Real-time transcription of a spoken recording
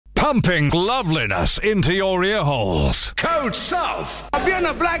pumping loveliness into your ear holes. Code South. Being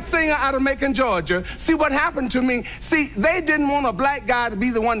a black singer out of Macon, Georgia, see what happened to me, they didn't want a black guy to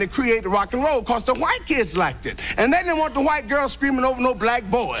be the one that created rock and roll because the white kids liked it. And they didn't want the white girl screaming over no black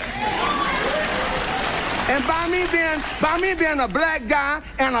boy. And by me being a black guy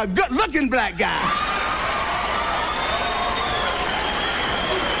and a good-looking black guy,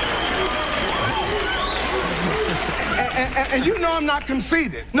 and you know I'm not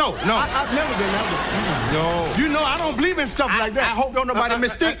conceited. No. I've never been that way. No. You know I don't believe in stuff like that. I hope don't nobody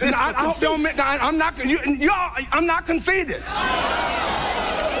mistake this. I hope don't. I'm not conceited.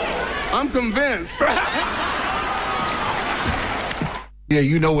 I'm convinced. Yeah,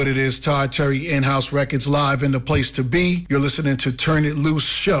 you know what it is. Todd Terry, In-House Records, live in the place to be. You're listening to Turn It Loose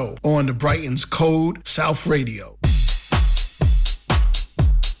show on the Brighton's Code South Radio.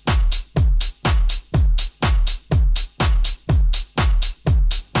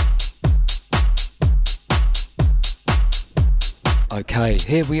 Okay,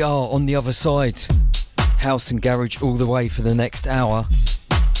 here we are on the other side. House and garage all the way for the next hour.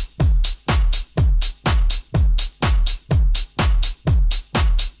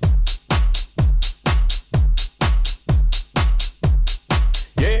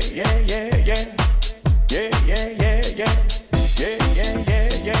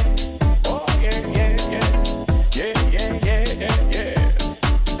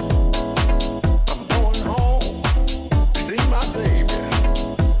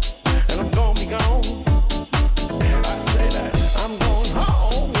 I'm going home.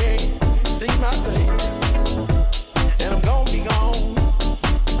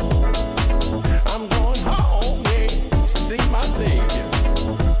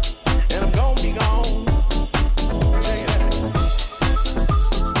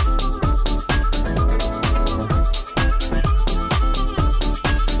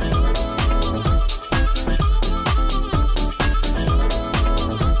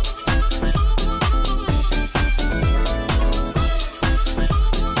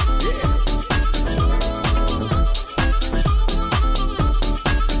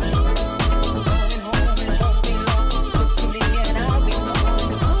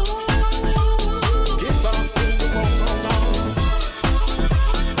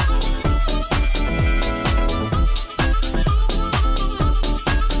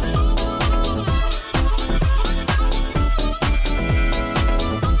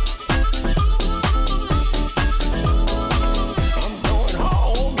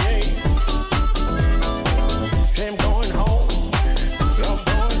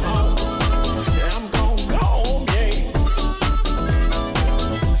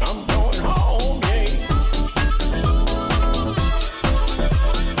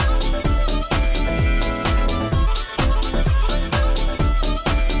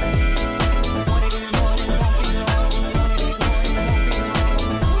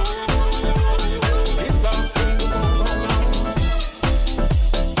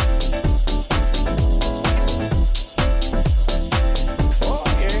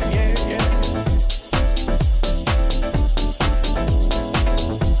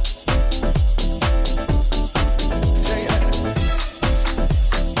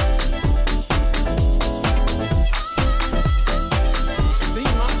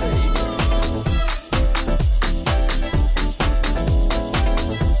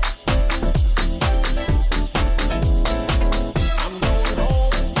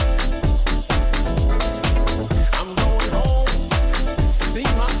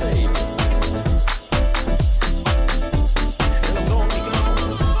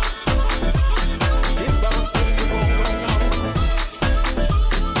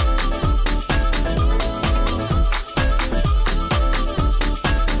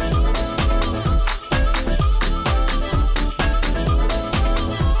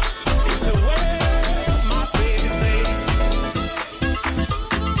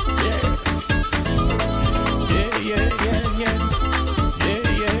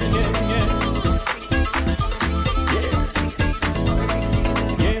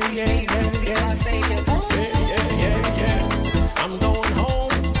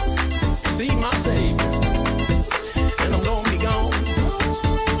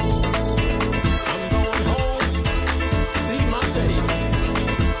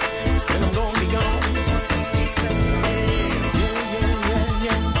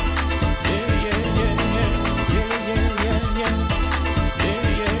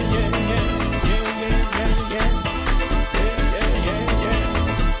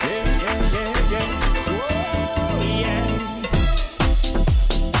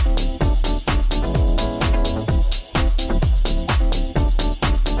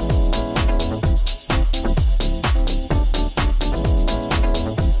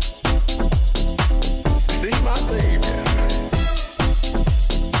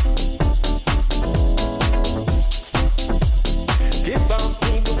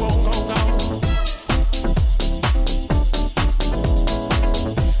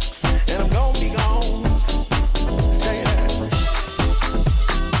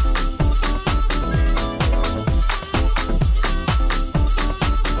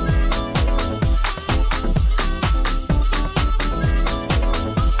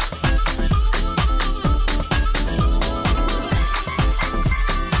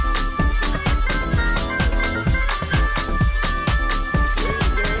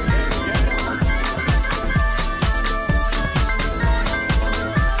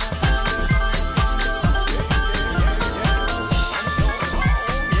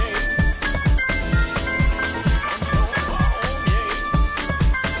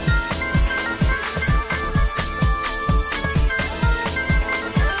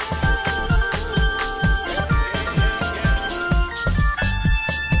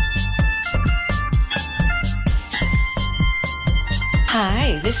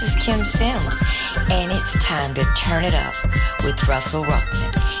 Hi, this is Kim Sims, and it's time to turn it up with Russell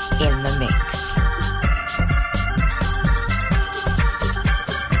Ruckman in the mix.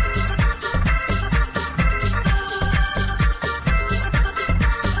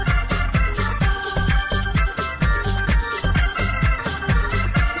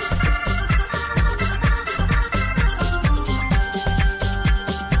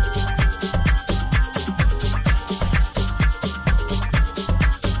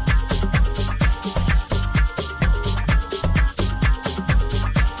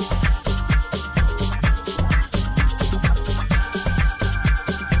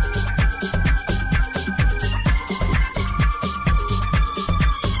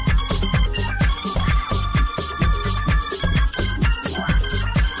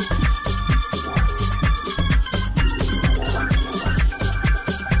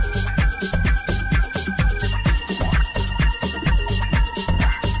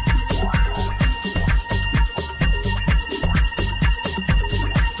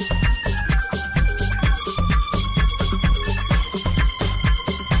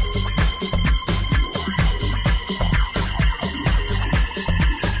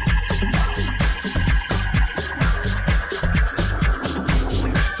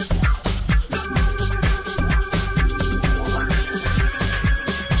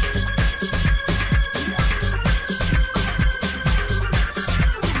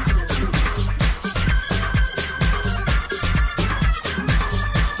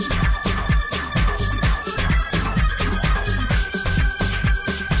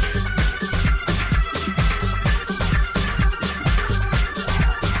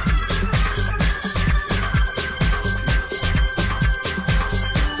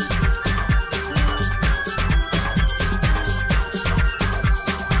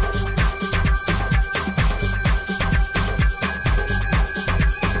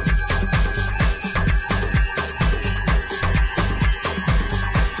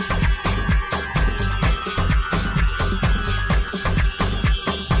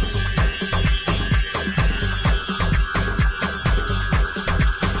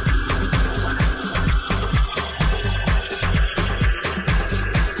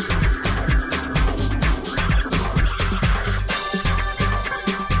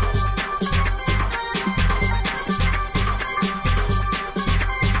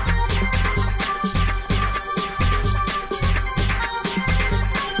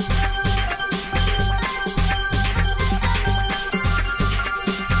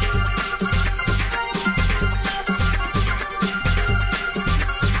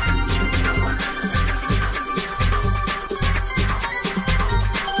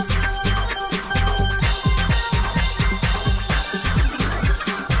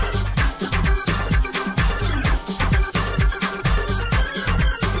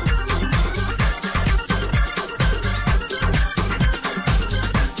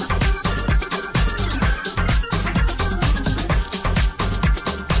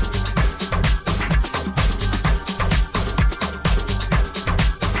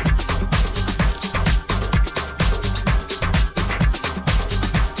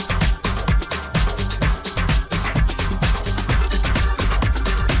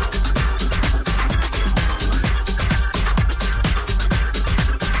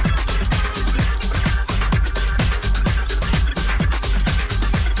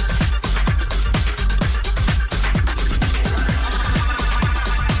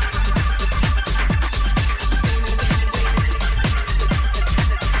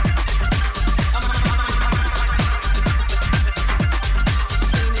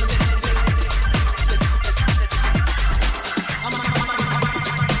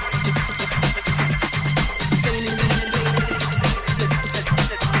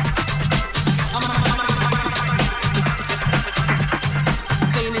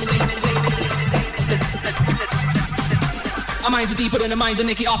 minds are deeper than the minds of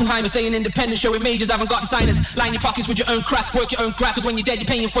Nicky Oppenheimer. Staying independent, showing majors haven't got to sign us. Line your pockets with your own craft, work your own craft, cause when you're dead you're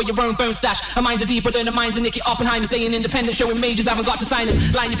paying for your own bone stash. Our minds are deeper than the minds of Nicky Oppenheimer. Staying independent, showing majors haven't got to sign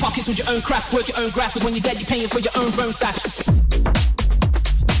us. Line your pockets with your own craft, work your own craft, cause when you're dead you're paying for your own bone stash.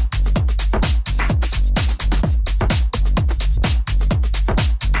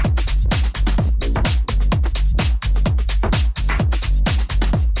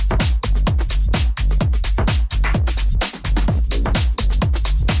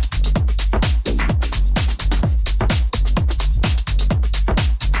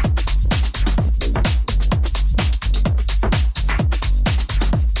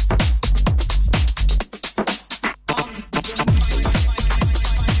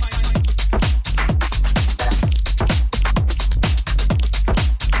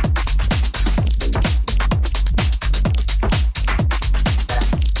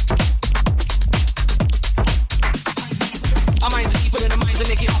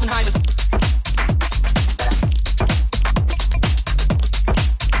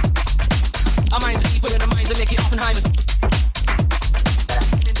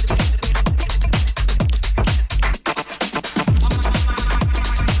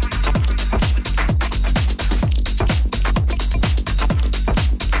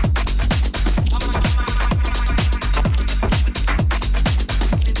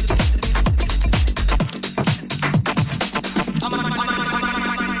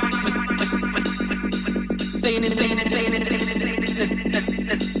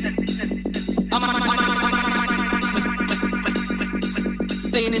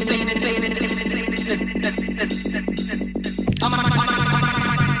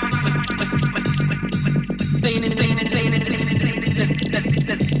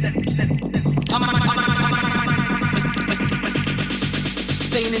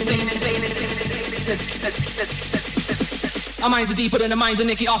 Our minds are deeper than the minds of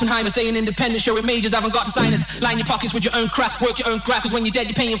Nicky Oppenheimer. Staying independent, showing majors haven't got to sign us. Line your pockets with your own craft, work your own graph. Cause when you're dead,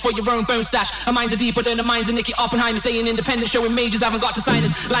 you're paying for your own bone stash. Our minds are deeper than the minds of Nicky Oppenheimer. Staying independent, showing majors haven't got to sign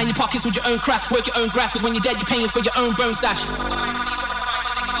us. Line your pockets with your own craft, work your own graph. Cause when you're dead, you're paying for your own bone stash.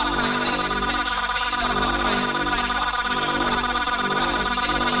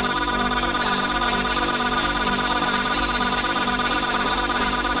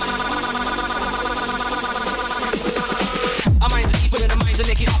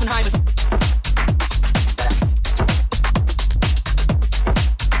 Nicky Oppenheimer's.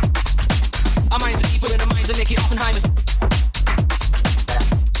 Our minds are deeper than the minds of Nicky Oppenheimer's.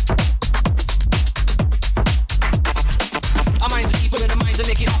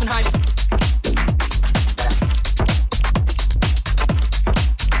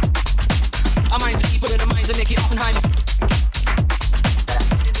 Our minds are deeper than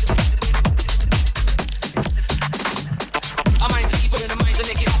the minds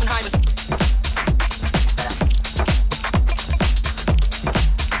of Nicky Oppenheimer's. Our minds are deeper than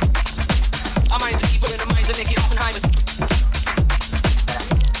the minds of Nicky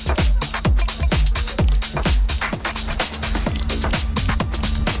Oppenheimer's.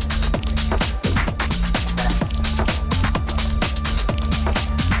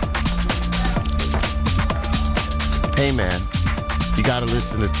 Hey man, you gotta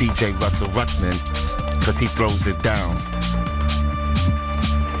listen to DJ Russell Ruckman, cause he throws it down.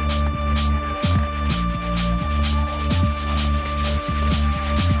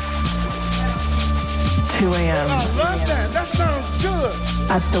 I love that. That sounds good.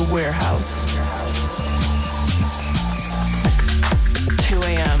 At the warehouse. 2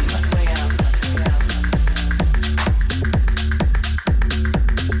 a.m.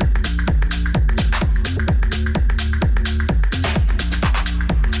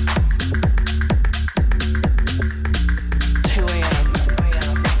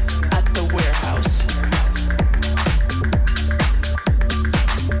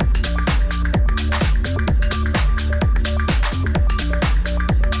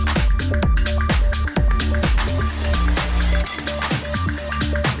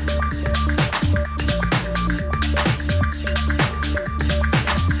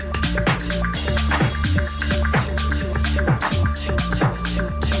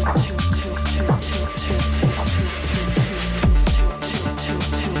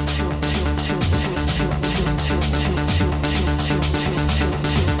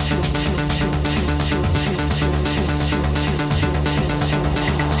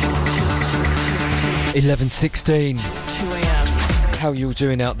 (11:16). How you all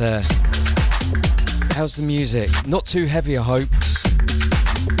doing out there? How's the music? Not too heavy, I hope.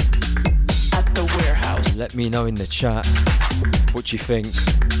 At the warehouse. Let me know in the chat what you think.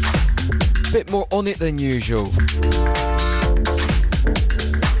 Bit more on it than usual.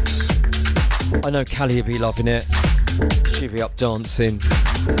 I know Callie will be loving it. She'll be up dancing.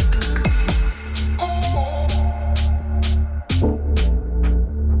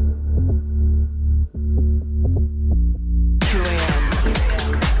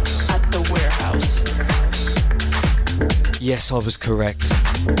 Yes, I was correct.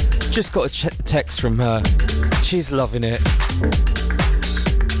 Just got a text from her. She's loving it.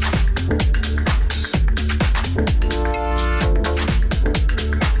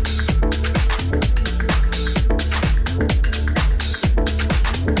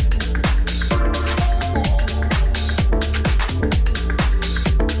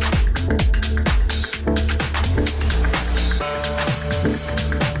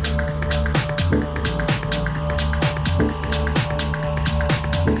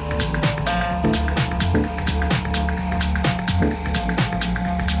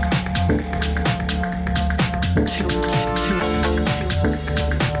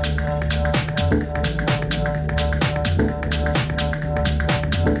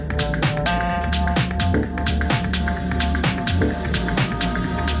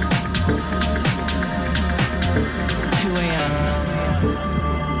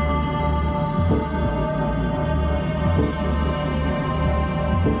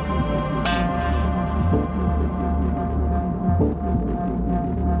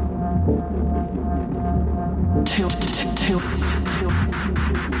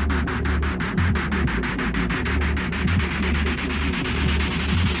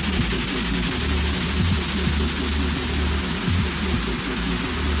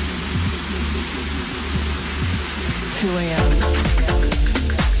 2 a.m.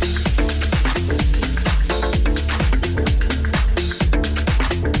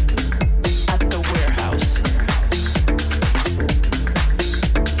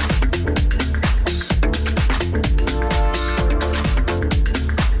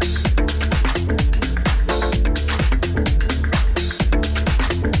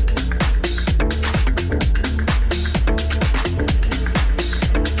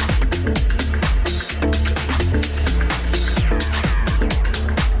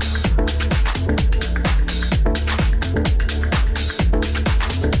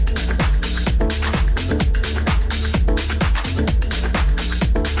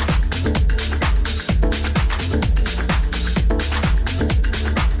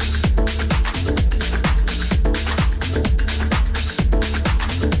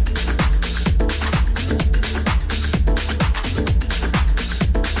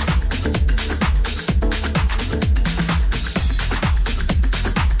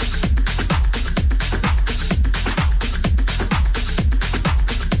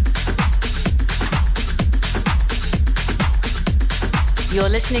 You're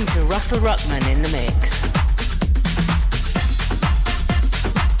listening to Russell Ruckman in the mix.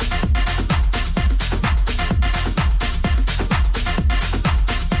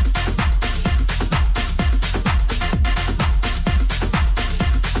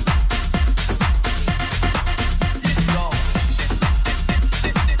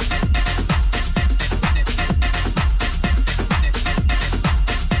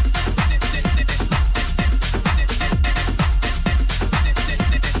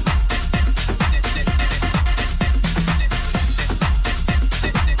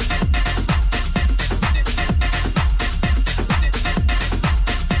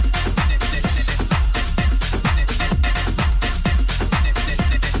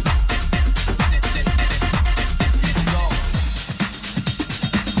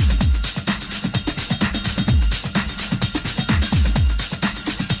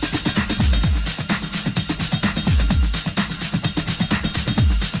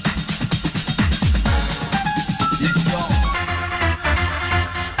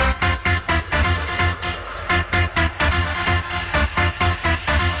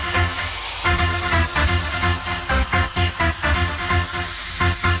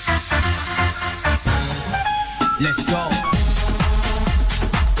 Let's go.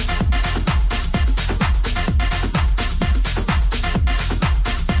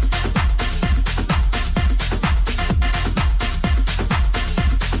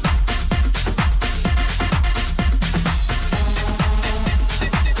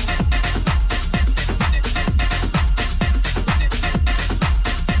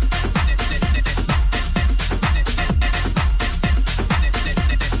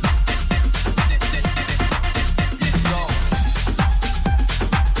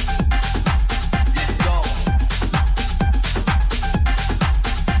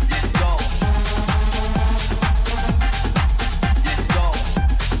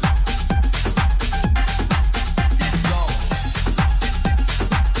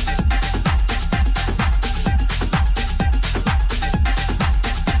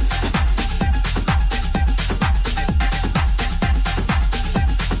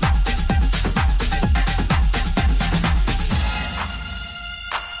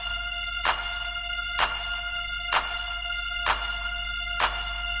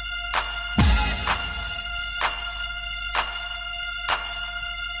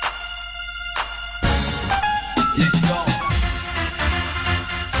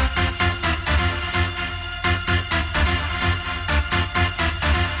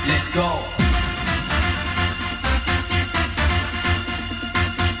 Go.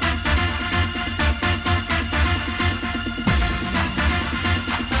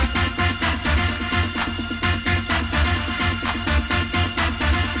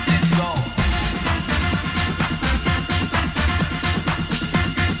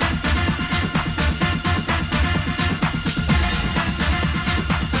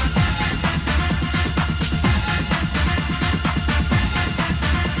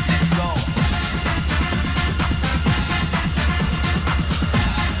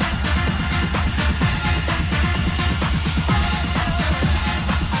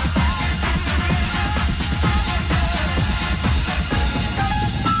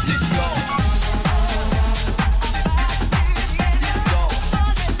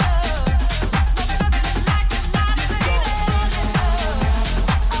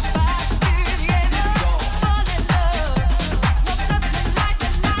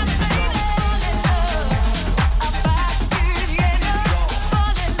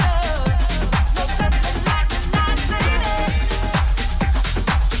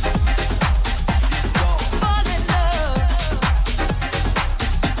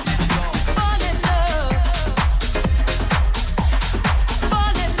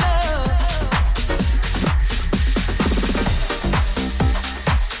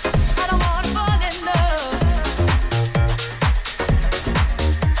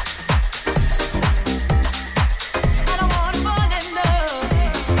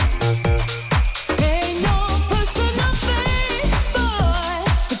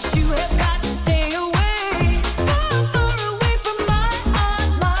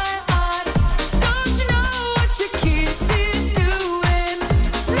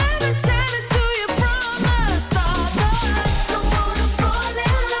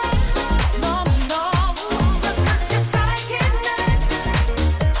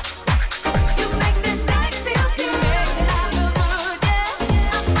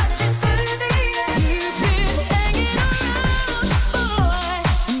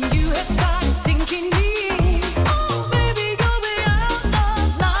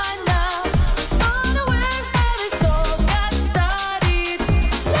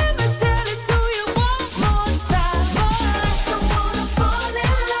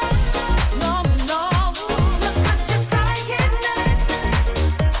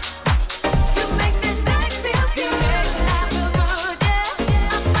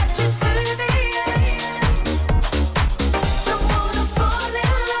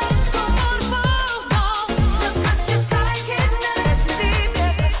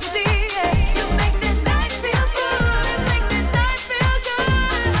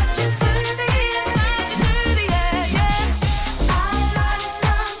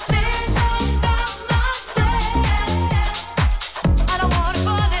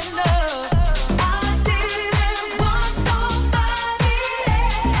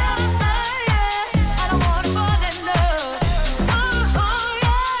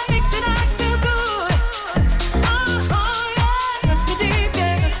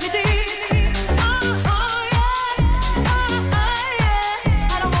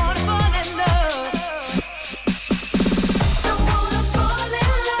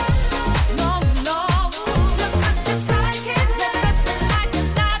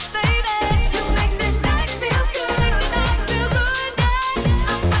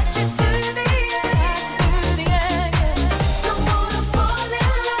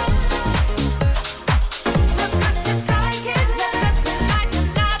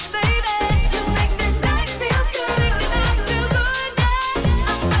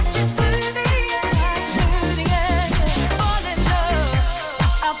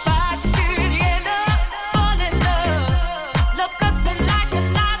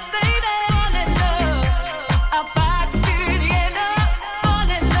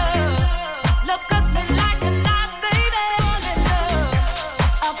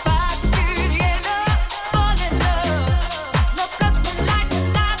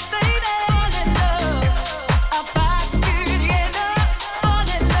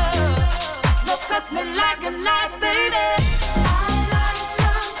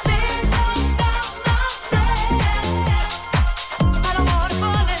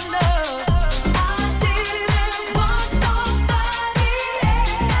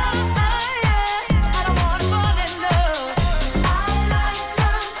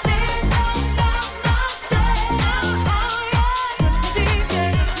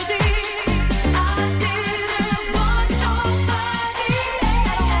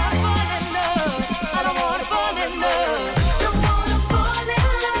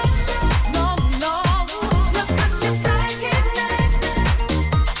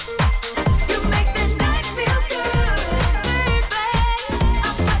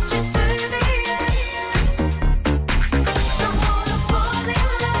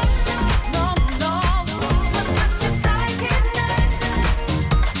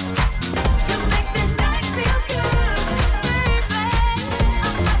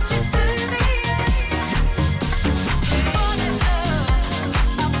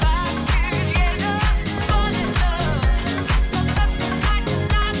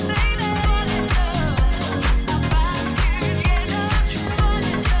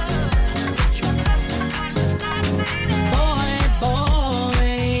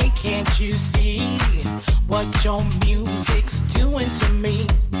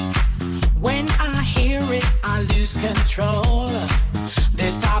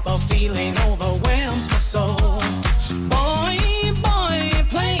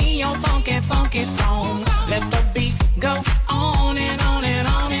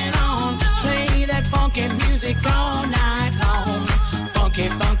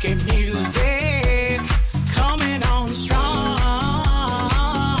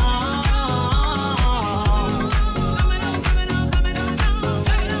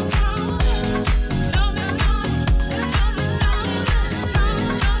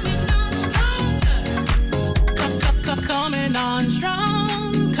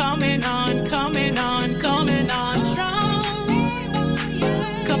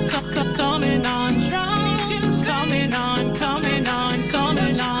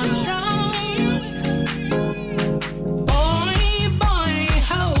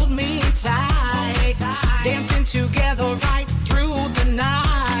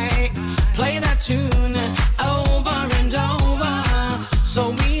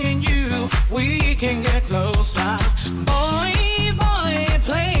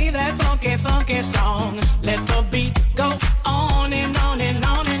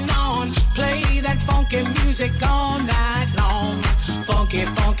 music all night long. Funky,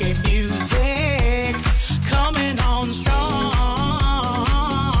 funky music coming on strong.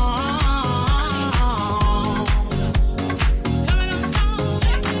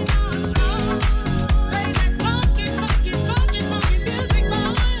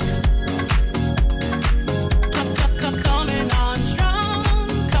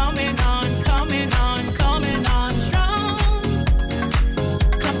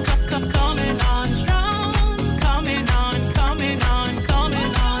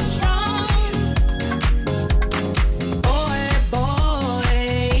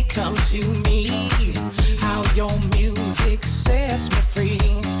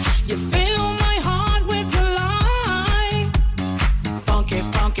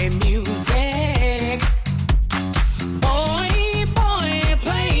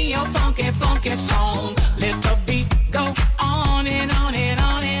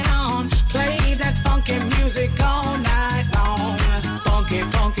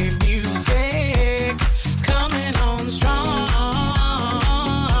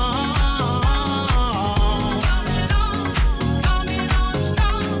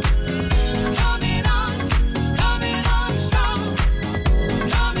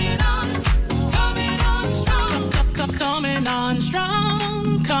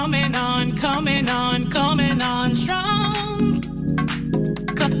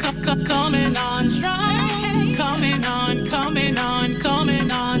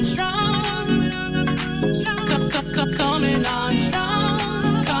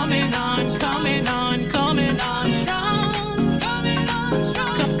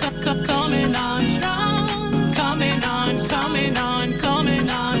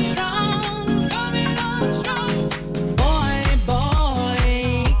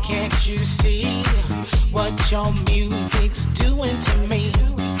 Your music's doing to me.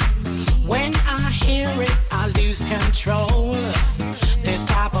 When I hear it, I lose control. This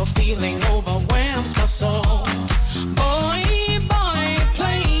type of feeling overwhelms my soul. Boy, boy,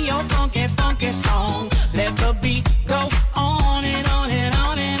 play your funky, funky song. Let the beat go on and on and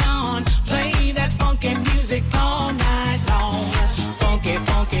on and on. Play that funky music all night long. Funky,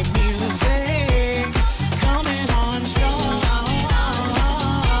 funky music coming on strong.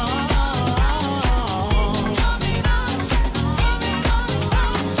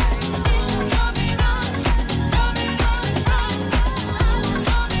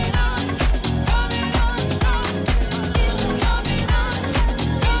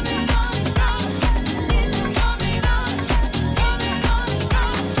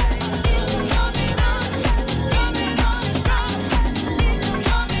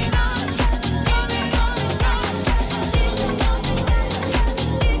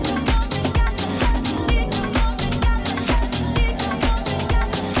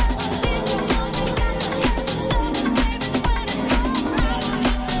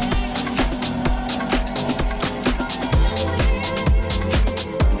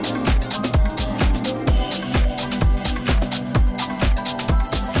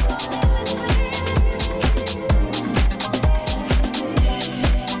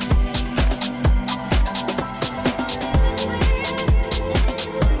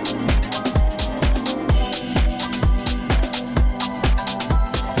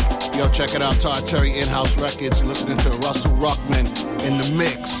 Check it out, Todd Terry In-House Records. You're listening to Russell Ruckman in the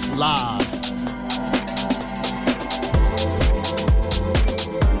mix, live.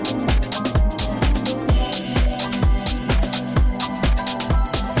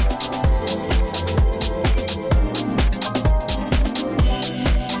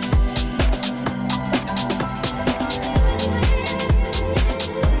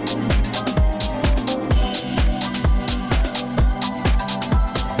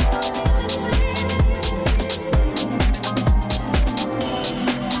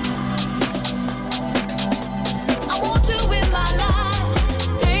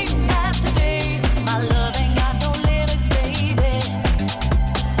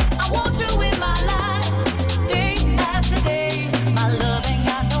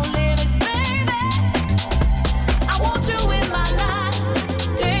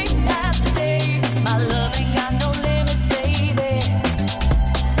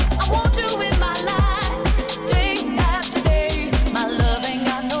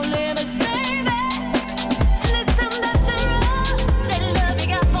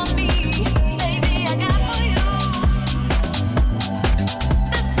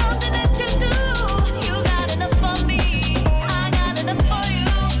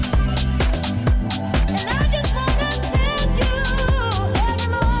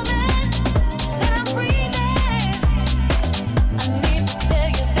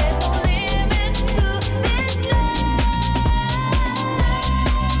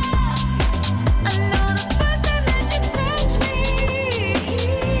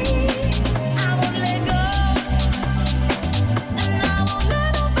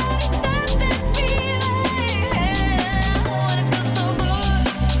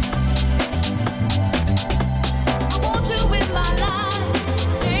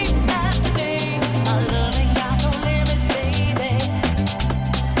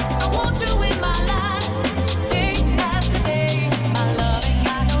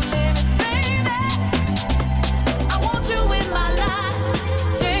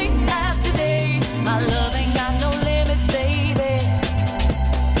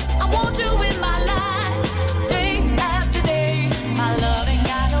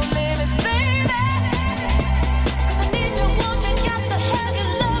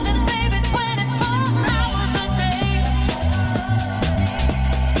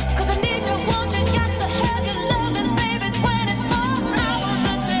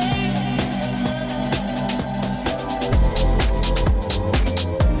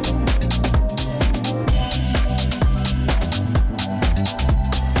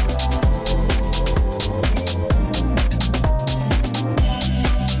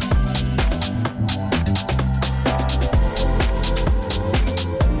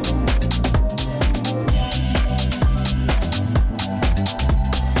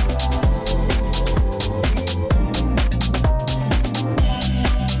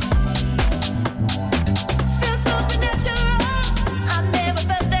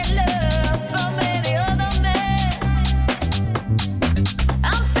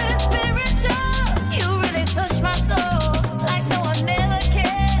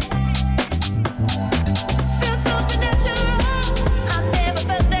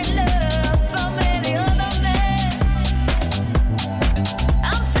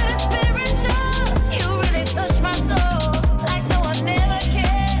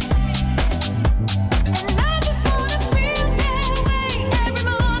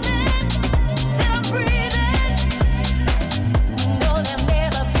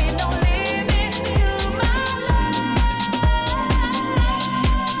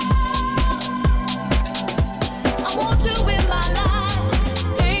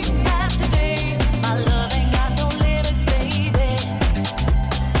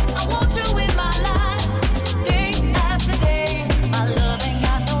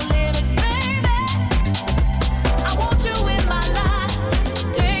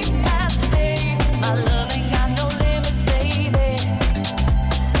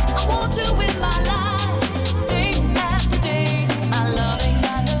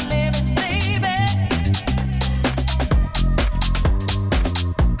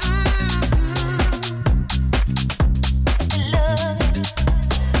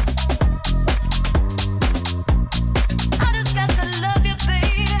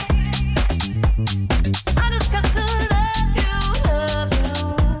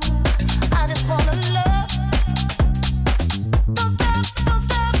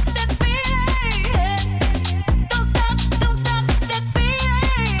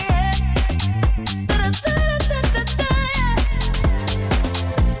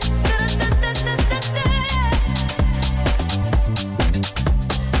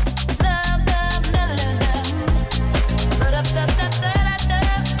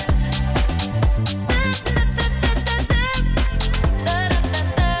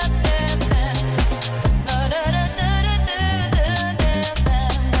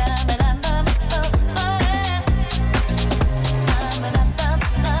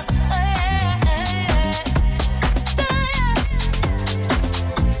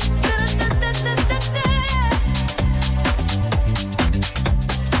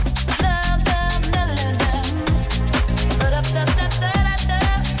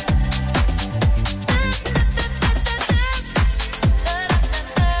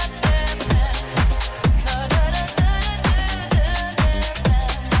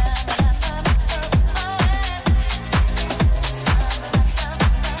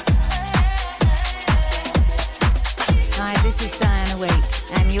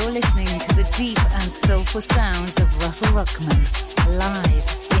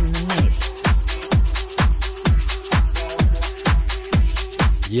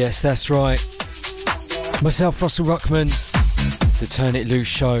 Yes, that's right. Myself, Russell Ruckman, the Turn It Loose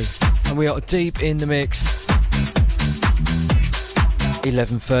show, and we are deep in the mix.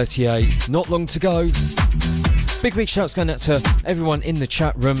 11:38, not long to go. Big shouts going out to everyone in the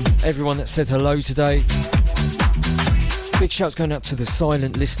chat room, everyone that said hello today. Big shouts going out to the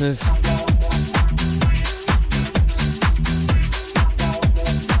silent listeners.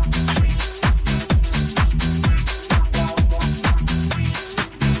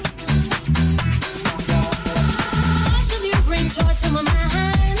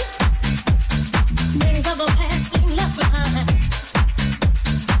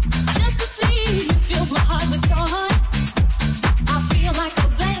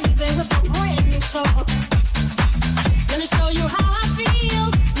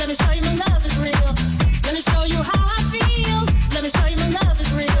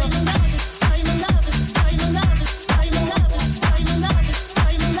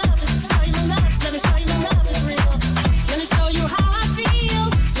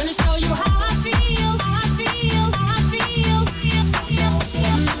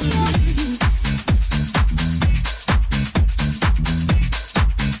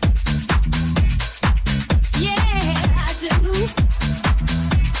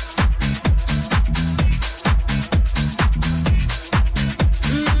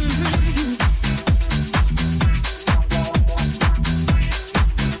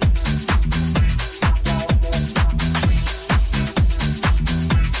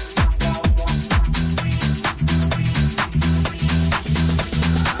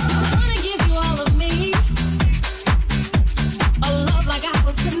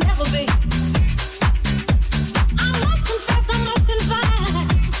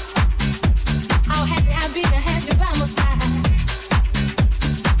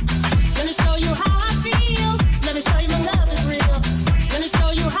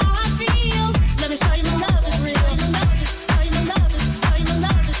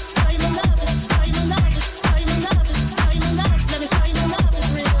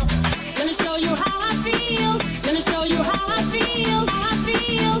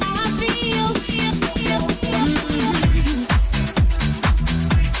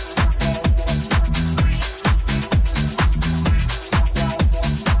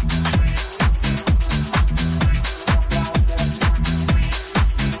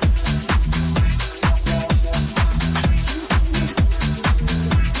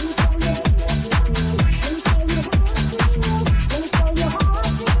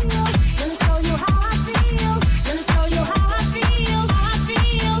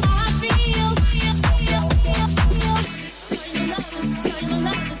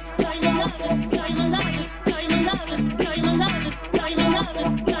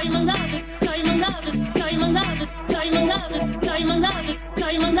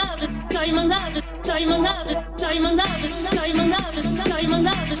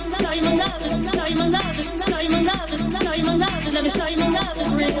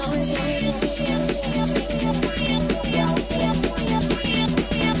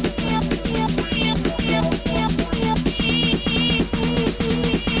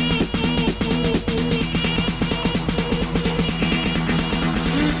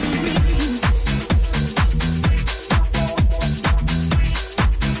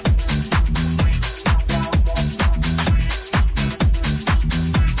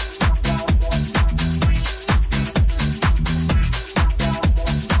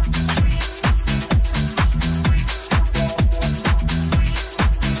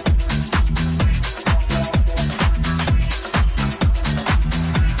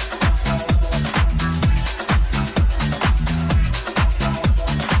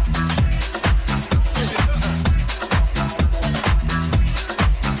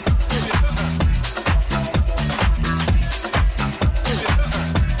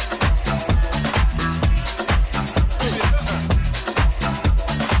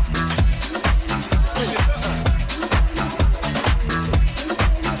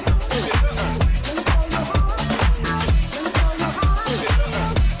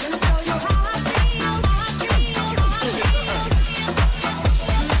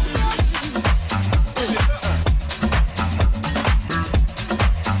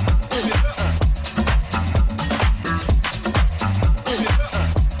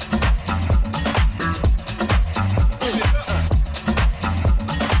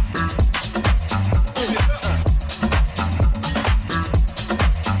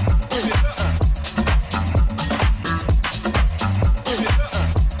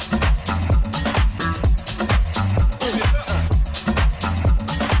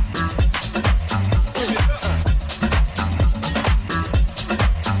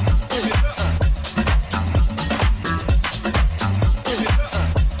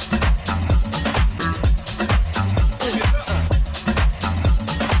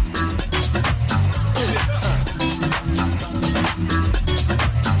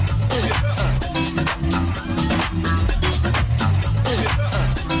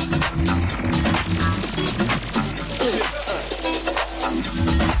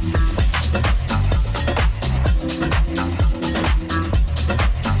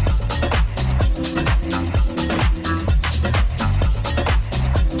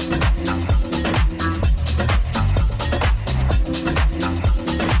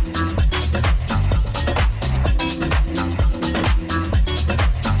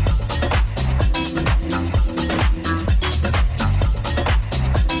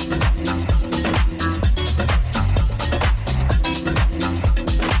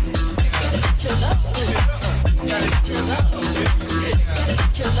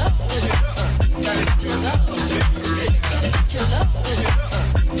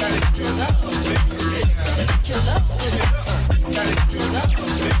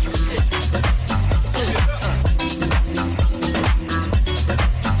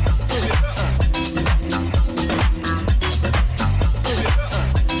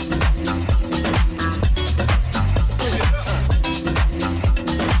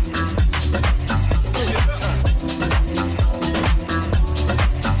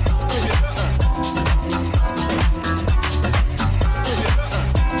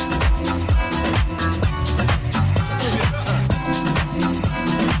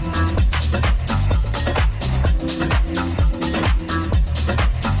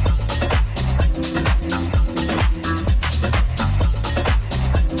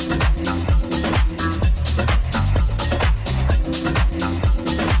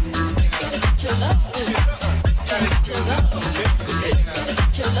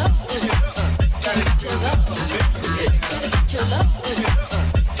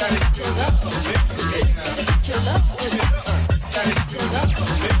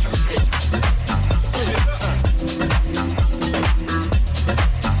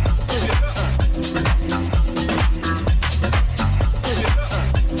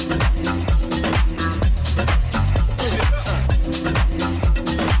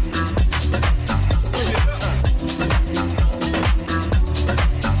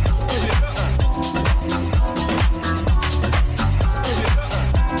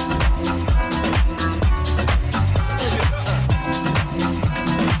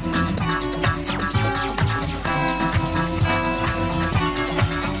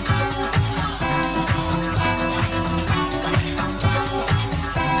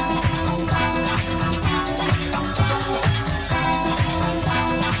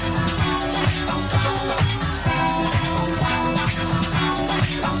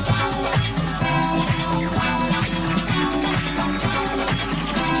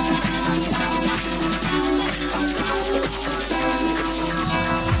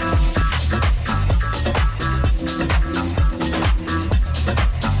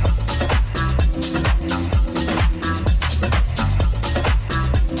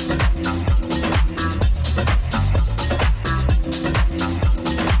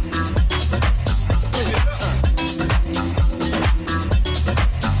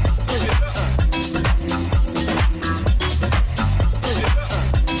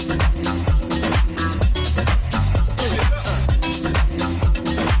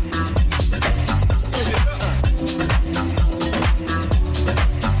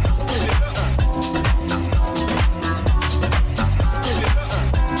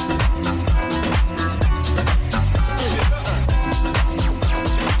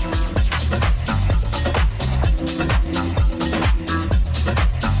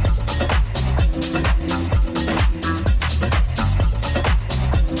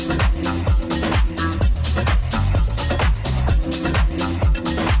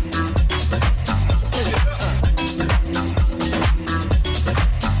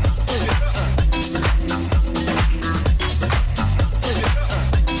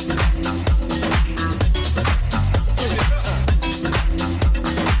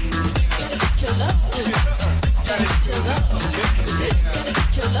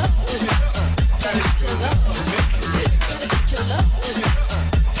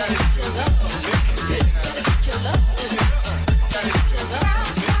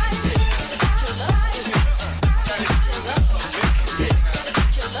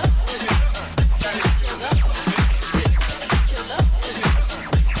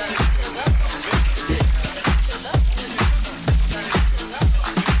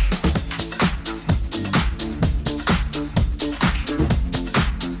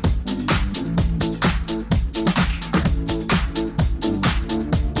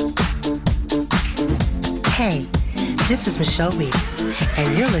 Michelle Weeks,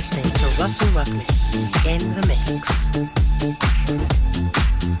 and you're listening to Russell Ruckman in the mix.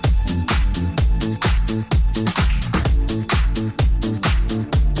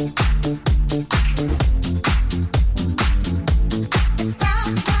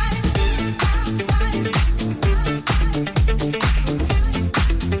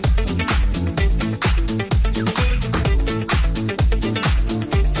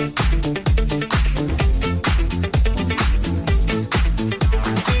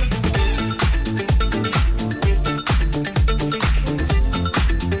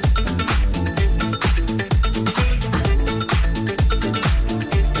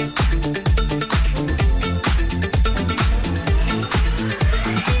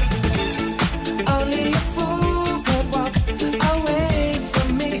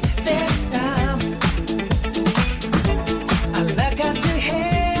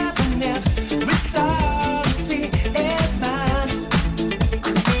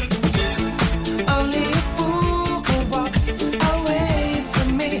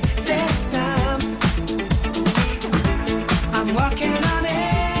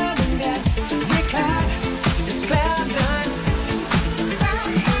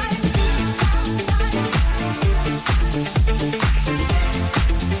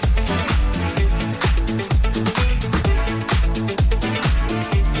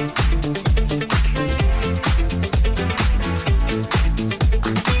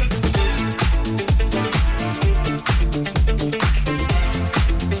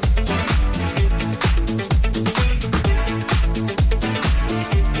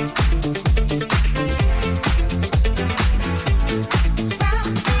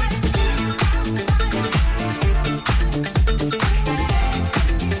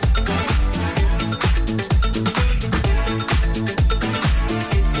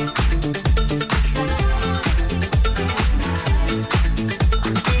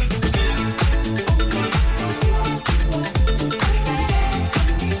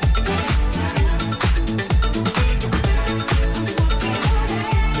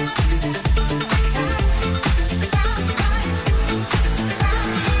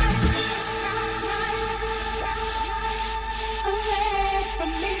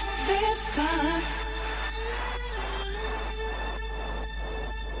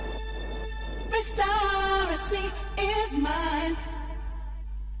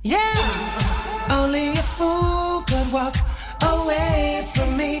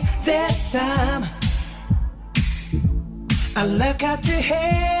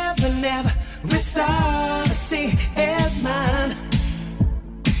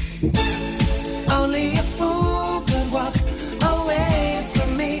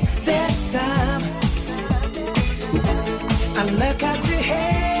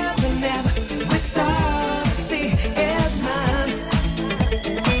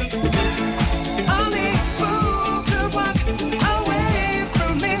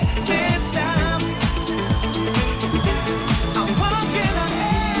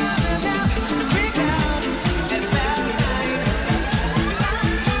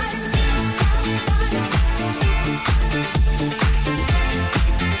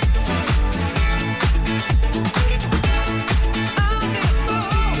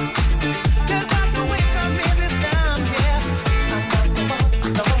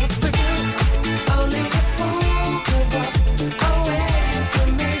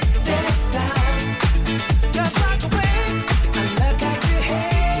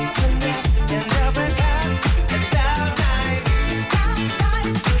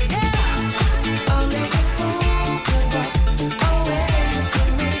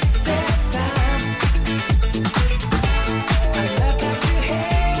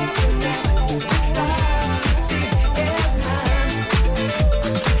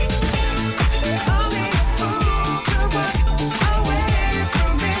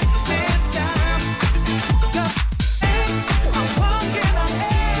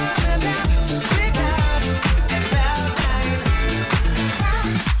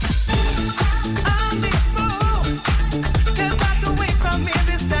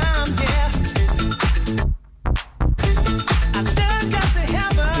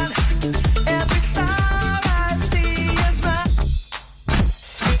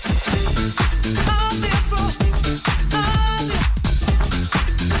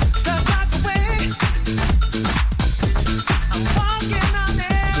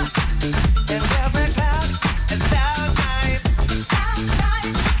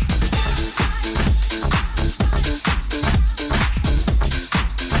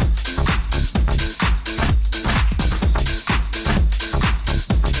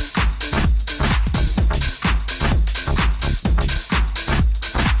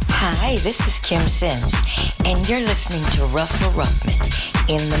 Hi, this is Kim Sims, and you're listening to Russell Ruckman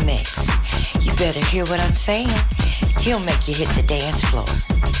in the mix. You better hear what I'm saying. He'll make you hit the dance floor.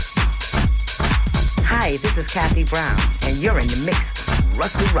 Hi, this is Kathy Brown, and you're in the mix with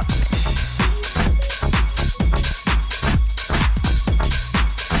Russell Ruckman.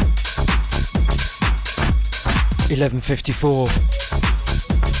 $11:54.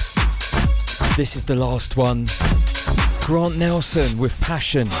 This is the last one. Grant Nelson with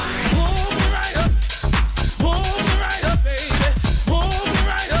Passion.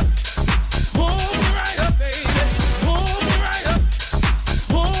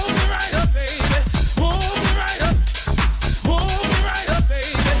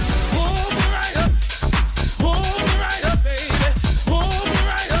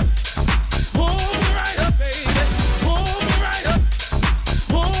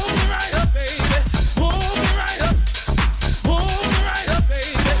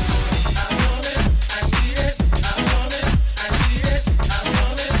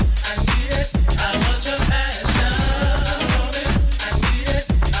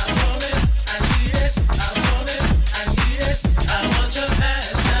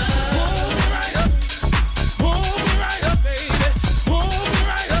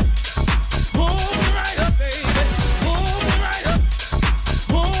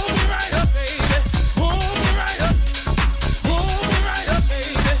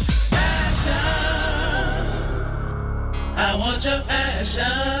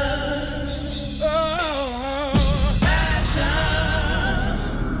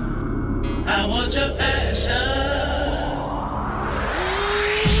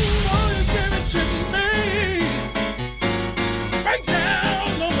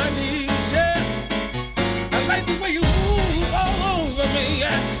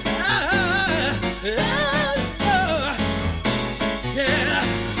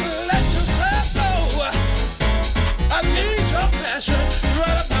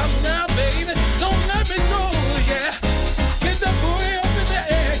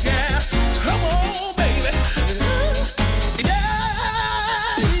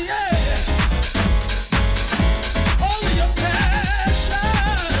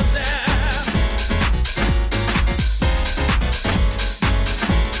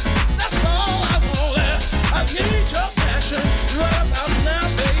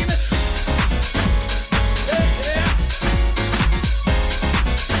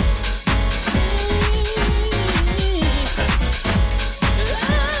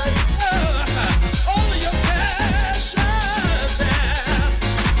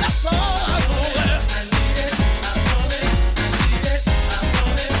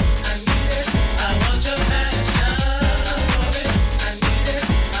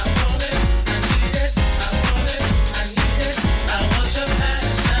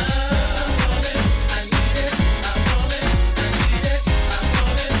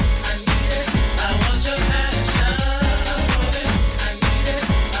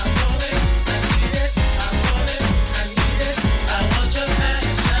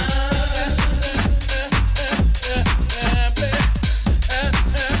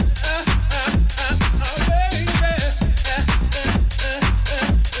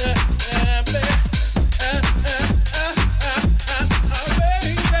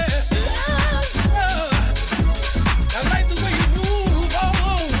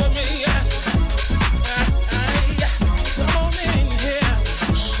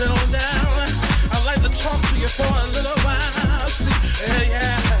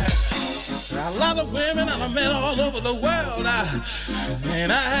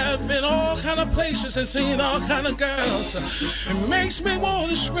 And seeing all kind of girls, it makes me want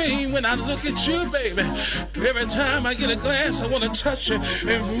to scream when I look at you, baby. Every time I get a glance, I want to touch you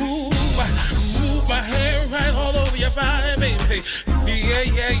and move my hair right all over your body, baby. Yeah.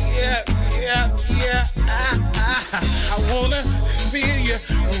 I wanna feel you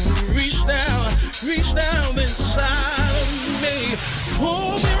reach down inside of me,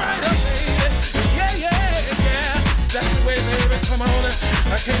 pull me right up, baby. Yeah. That's the way, baby. Come on,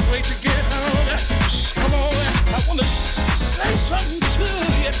 I can't wait to get home. Come on, I wanna say something to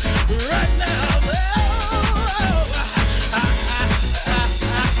you right now.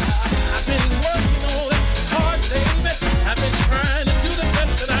 I've been working on it hard, baby. I've been trying to do the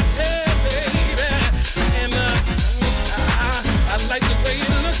best that I can, baby. And I like the way you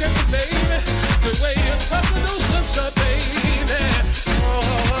look at me, baby. The way you pucker those lips up, baby.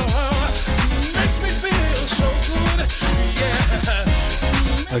 Oh, makes me feel so good,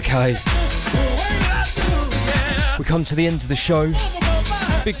 yeah. Okay. We come to the end of the show.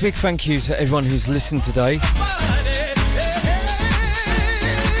 Big thank you to everyone who's listened today.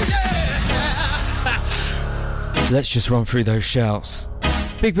 Let's just run through those shouts.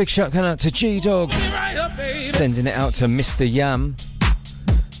 Big shout going out to G-Dog. Sending it out to Mr. Yam.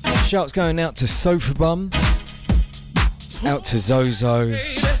 Shouts going out to Sofa Bum. Out to Zozo.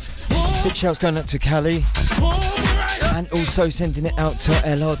 Big shouts going out to Callie. And also sending it out to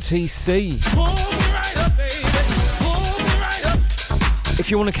LRTC.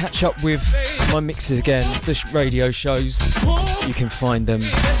 If you want to catch up with my mixes again, the radio shows, you can find them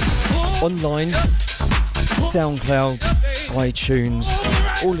online, SoundCloud, iTunes,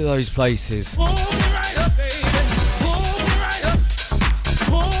 all of those places.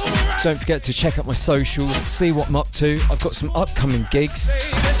 Don't forget to check out my socials, see what I'm up to. I've got some upcoming gigs,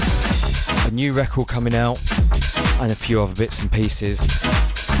 a new record coming out, and a few other bits and pieces.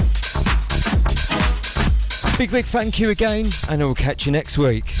 Big thank you again, and I'll catch you next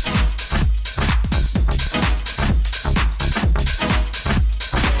week.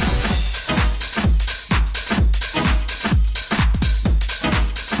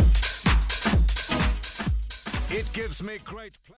 It gives me great